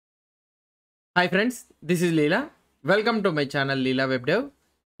Hi friends, this is Leela. Welcome to my channel Leela Web Dev.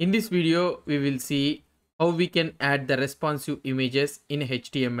 In this video, we will see how we can add the responsive images in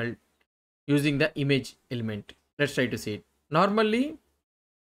HTML using the image element. Let's try to see it. Normally,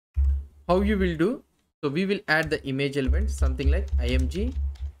 how you will do? So we will add the image element, something like img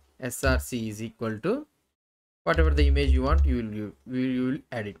src is equal to whatever the image you want, you will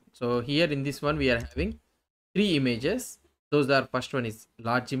add it. So here in this one, we are having three images. Those are, first one is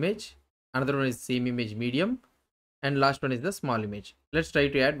large image, another one is same image medium, and last one is the small image. Let's try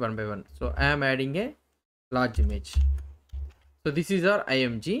to add one by one. So I am adding a large image. So this is our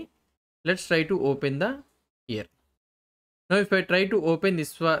img. Let's try to open the here. Now if I try to open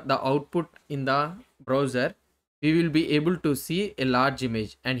this the output in the browser, we will be able to see a large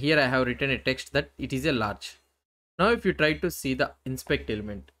image, and here I have written a text that it is a large. Now if you try to see the inspect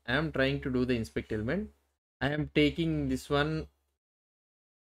element, I am trying to do the inspect element. I am taking this one,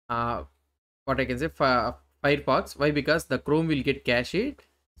 what I can say, Firefox. Why? Because the Chrome will get cached.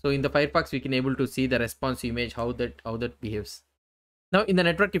 So in the Firefox, we can able to see the response image, how that behaves. Now in the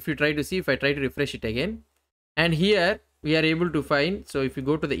network, if you try to see, if I try to refresh it again, and here we are able to find, so if you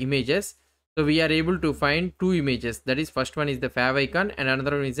go to the images, so we are able to find two images. That is, first one is the fav icon and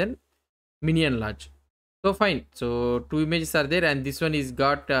another one is an minion large. So fine, so two images are there, and this one is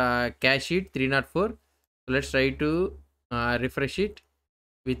got cached 304. So let's try to refresh it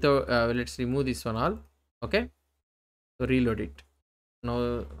without let's remove this one all. Okay, so reload it.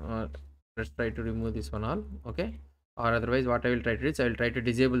 Now let's try to remove this one all. Okay, or otherwise what I will try to do is I will try to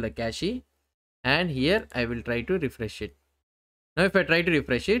disable the cache, and here I will try to refresh it. Now if I try to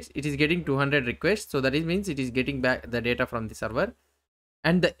refresh it, it is getting 200 requests. So that means it is getting back the data from the server,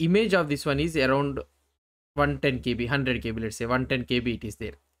 and the image of this one is around 110 KB, 100 KB, let's say 110 KB it is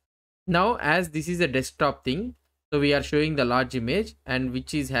there. Now as this is a desktop thing, so we are showing the large image, and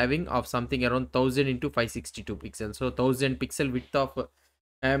which is having of something around 1000 into 562 pixels. So 1000 pixel width of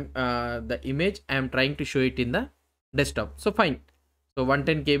the image I am trying to show it in the desktop. So fine. So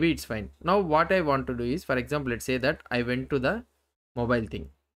 110 KB it's fine. Now what I want to do is, for example, let's say that I went to the mobile thing.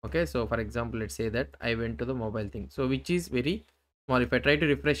 Okay, so for example, let's say that I went to the mobile thing, so which is very small. If I try to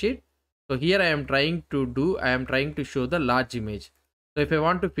refresh it, so here I am trying to show the large image. So if I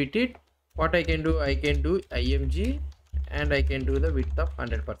want to fit it, what I can do img, and I can do the width of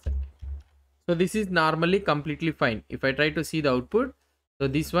 100%. So this is normally completely fine. If I try to see the output, so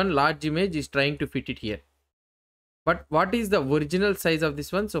this one large image is trying to fit it here. But what is the original size of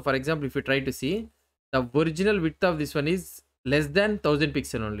this one? So for example, if you try to see, the original width of this one is less than 1000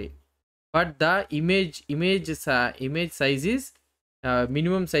 pixel only, but the image size is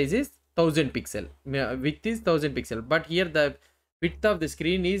minimum size is 1000 pixel, width is 1000 pixel, but here the width of the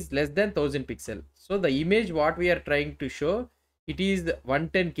screen is less than 1000 pixel. So the image what we are trying to show, it is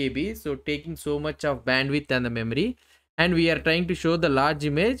 110 KB, so taking so much of bandwidth and the memory, and we are trying to show the large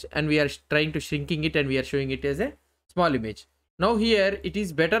image, and we are trying to shrinking it, and we are showing it as a small image. Now here it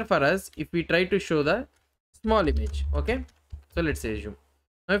is better for us if we try to show the small image. Okay, so let's assume,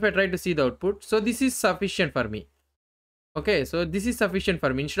 now if I try to see the output, so this is sufficient for me. Okay, so this is sufficient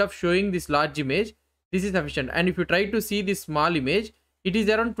for me. Instead of showing this large image, this is sufficient. And if you try to see this small image, it is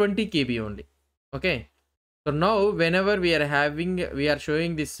around 20 KB only. Okay, so now whenever we are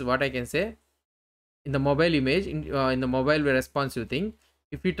showing this, what I can say, in the mobile image, in the mobile responsive thing,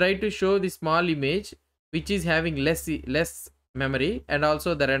 if we try to show the small image which is having less memory, and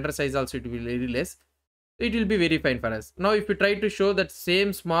also the render size also it will be very less, it will be very fine for us. Now if you try to show that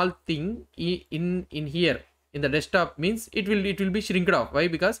same small thing in here in the desktop, means it will be shrinked off. Why?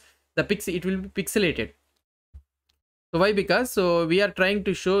 Because the it will be pixelated. So why? Because so we are trying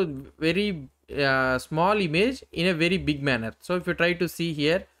to show very small image in a very big manner. So if you try to see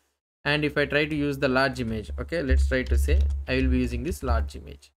here, and if I try to use the large image, okay, let's try to say I will be using this large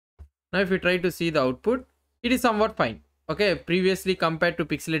image. Now if you try to see the output, it is somewhat fine. Okay, previously compared to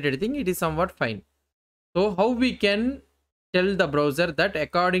pixelated thing, it is somewhat fine. So how we can tell the browser that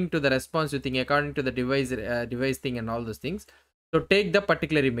according to the responsive thing, according to the device thing and all those things, so take the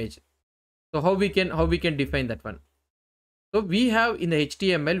particular image. So how we can define that one? So we have in the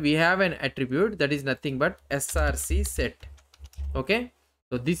HTML, we have an attribute that is nothing but srcset. Okay,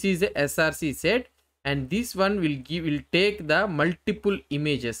 so this is a srcset, and this one will take the multiple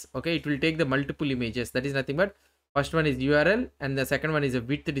images. Okay, it will take the multiple images. That is nothing but first one is URL, and the second one is a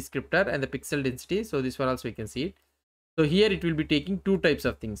width descriptor and the pixel density. So this one also you can see it. So here it will be taking two types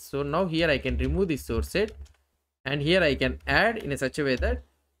of things. So now here I can remove this source set, and here I can add in a such a way that,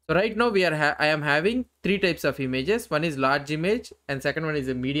 so right now I am having three types of images. One is large image, and second one is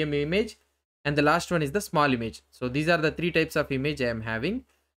a medium image, and the last one is the small image. So these are the three types of image I am having.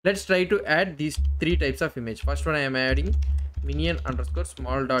 Let's try to add these three types of image. First one I am adding minion underscore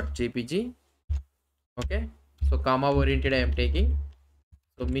small dot jpg. Okay, so comma oriented I am taking.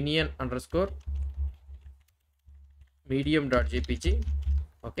 So minion underscore medium dot jpg.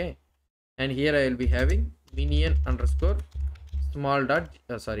 Okay, and here I will be having minion underscore small dot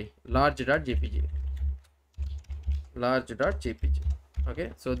large dot jpg.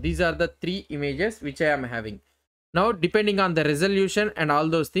 Okay, so these are the three images which I am having. Now depending on the resolution and all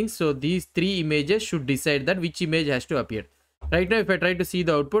those things, so these three images should decide that which image has to appear. Right now if I try to see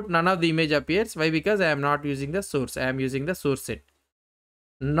the output, none of the image appears. Why? Because I am not using the source, I am using the source set.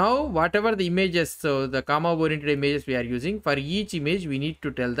 Now whatever the images, so the comma oriented images we are using, for each image we need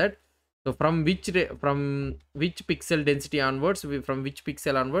to tell that, so from which pixel density onwards, from which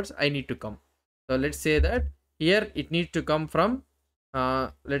pixel onwards I need to come. So let's say that here it needs to come from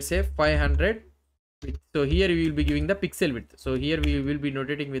let's say 500 width. So here we will be giving the pixel width, so here we will be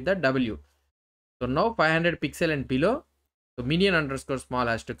notating with the w. So now 500 pixel and below, so minion underscore small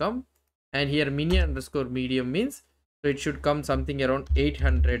has to come, and here minion underscore medium means, so it should come something around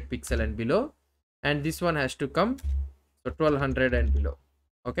 800 pixel and below, and this one has to come so 1200 and below.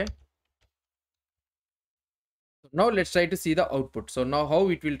 Okay, so now let's try to see the output. So now how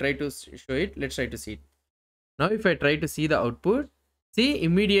it will try to show it, let's try to see it. Now if I try to see the output, see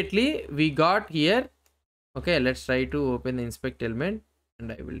immediately we got here. Okay, let's try to open the inspect element,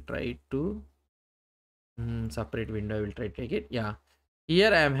 and I will try to separate window. I will try to take it. Yeah,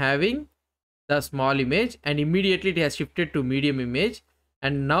 here I am having the small image, and immediately it has shifted to medium image,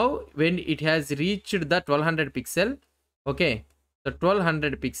 and now when it has reached the 1200 pixel, okay, the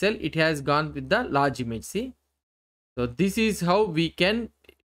 1200 pixel, it has gone with the large image. See, so this is how we can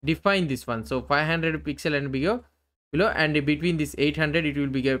define this one. So 500 pixel and below, and between this 800, it will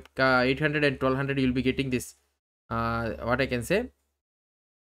be 800 and 1200, you will be getting this what I can say,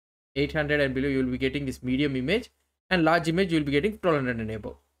 800 and below you will be getting this medium image, and large image you will be getting 1200 and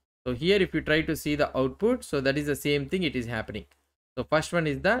above. So here if you try to see the output, so that is the same thing it is happening. So first one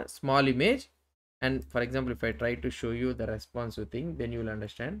is the small image, and for example if I try to show you the responsive thing, then you will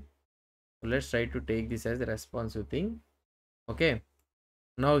understand. So let's try to take this as the responsive thing. Okay,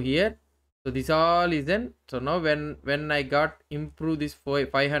 now here, so this all is then, so now when I got improve this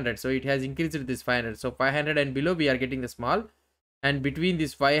 500, so it has increased this 500, so 500 and below we are getting the small, and between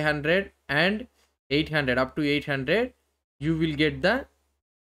this 500 and 800 up to 800 you will get the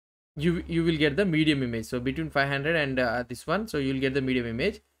you will get the medium image. So between 500 and this one, so you will get the medium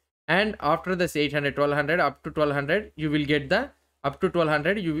image, and after this 800 1200 up to 1200 you will get the up to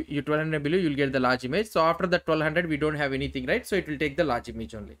 1200, you 1200 below you will get the large image. So after the 1200 we don't have anything, right? So it will take the large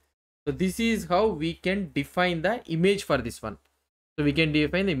image only. So this is how we can define the image for this one. So we can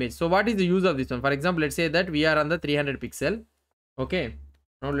define the image. So what is the use of this one? For example, let's say that we are on the 300 pixel. Okay,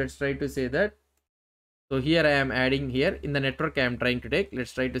 now let's try to say that, so here I am adding here in the network I am trying to take.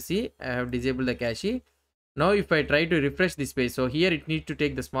 Let's try to see, I have disabled the cache. Now if I try to refresh this page, so here it needs to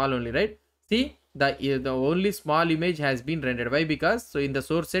take the small only, right? See, the only small image has been rendered. Why? Because so in the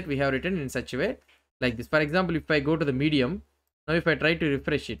source set we have written in such a way like this. For example, if I go to the medium, now if I try to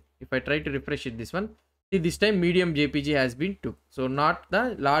refresh it, this one, see this time medium jpg has been took, so not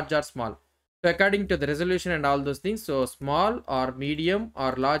the large or small. So according to the resolution and all those things, so small or medium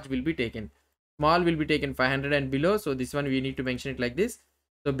or large will be taken. Small will be taken 500 and below, so this one we need to mention it like this.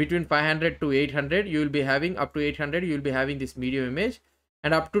 So between 500 to 800 you will be having, up to 800 you will be having this medium image,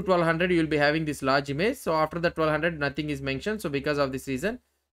 and up to 1200 you will be having this large image. So after the 1200 nothing is mentioned, so because of this reason,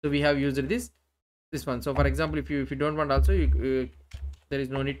 so we have used this one. So for example, if you don't want also, there is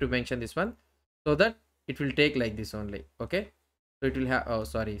no need to mention this one, so that it will take like this only. Okay, so it will have, oh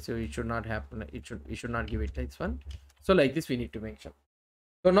sorry, so it should not happen, it should not give it like this one. So like this we need to mention.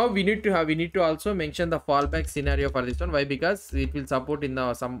 So now we need to also mention the fallback scenario for this one. Why? Because it will support in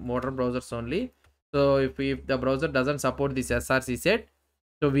the some modern browsers only. So if the browser doesn't support this srcset,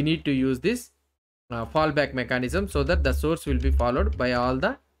 so we need to use this fallback mechanism, so that the source will be followed by all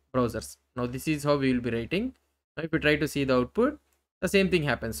the browsers. Now this is how we will be writing. Now if you try to see the output, the same thing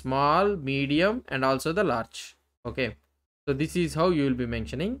happens, small, medium, and also the large. Okay, so this is how you will be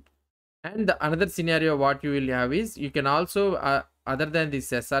mentioning. And the another scenario what you will have is, you can also other than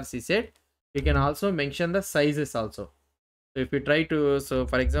this srcset, you can also mention the sizes also. So if you try to, so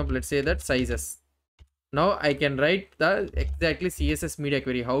for example, let's say that sizes, now I can write the exactly css media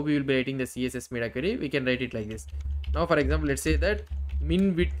query. How we will be writing the css media query, we can write it like this. Now for example, let's say that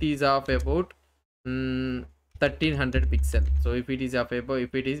min width is of about 1300 pixel. So if it is of about,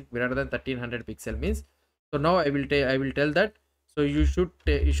 if it is greater than 1300 pixel means, so now I will tell that So you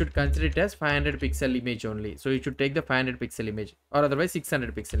should consider it as 500 pixel image only. So you should take the 500 pixel image, or otherwise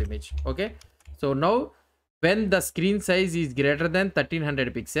 600 pixel image. Okay. So now when the screen size is greater than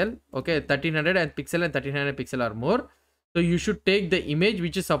 1300 pixel, okay, 1300 and pixel and 1300 pixel or more, so you should take the image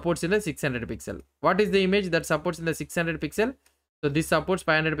which supports in the 600 pixel. What is the image that supports in the 600 pixel? So this supports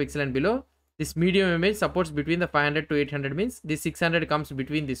 500 pixel and below. This medium image supports between the 500 to 800, means this 600 comes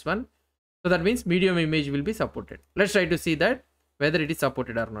between this one. So that means medium image will be supported. Let's try to see that whether it is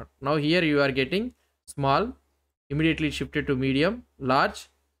supported or not. Now here you are getting small, immediately shifted to medium, large,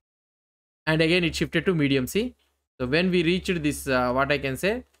 and again it shifted to medium. See, so when we reached this what I can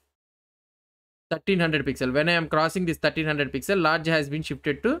say 1300 pixel, when I am crossing this 1300 pixel, large has been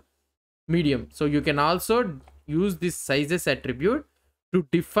shifted to medium. So you can also use this sizes attribute to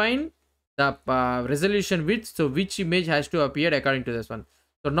define the resolution width, so which image has to appear according to this one.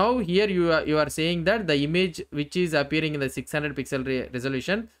 So now here you are saying that the image which is appearing in the 600 pixel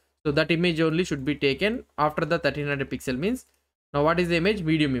resolution, so that image only should be taken after the 1300 pixel, means now what is the image?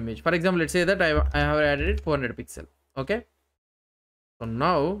 Medium image. For example, let's say that I have added it 400 pixel. Okay. So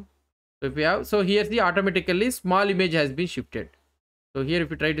now, so if we have, so here the automatically small image has been shifted. So here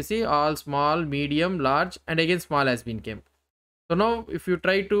if you try to see, all small, medium, large, and again small has been came. So now if you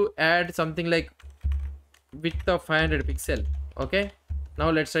try to add something like width of 500 pixel, okay, now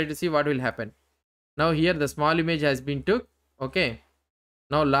let's try to see what will happen. Now here the small image has been took, okay,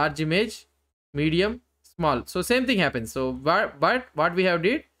 now large image, medium, small. So same thing happens. So but what we have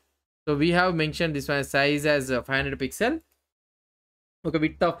did, so we have mentioned this one size as 500 pixel, okay,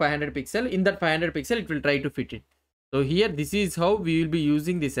 width of 500 pixel. In that 500 pixel it will try to fit it. So here this is how we will be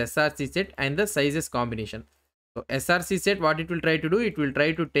using this srcset and the sizes combination. So srcset, what it will try to do, it will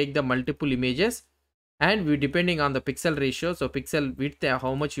try to take the multiple images, and we depending on the pixel ratio, so pixel width,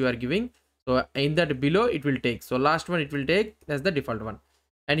 how much you are giving, so in that below it will take, so last one it will take as the default one.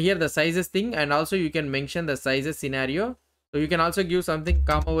 And here the sizes thing, and also you can mention the sizes scenario. So you can also give something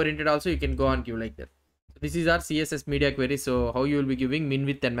comma oriented, also you can go and give like that. So this is our css media query. So how you will be giving min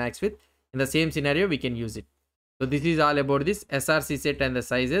width and max width in the same scenario, we can use it. So this is all about this srcset and the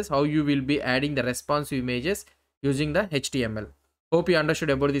sizes, how you will be adding the responsive images using the HTML. Hope you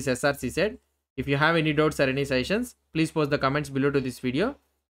understood about this srcset. If you have any doubts or any suggestions, please post the comments below to this video.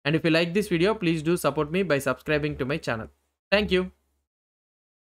 And if you like this video, please do support me by subscribing to my channel. Thank you.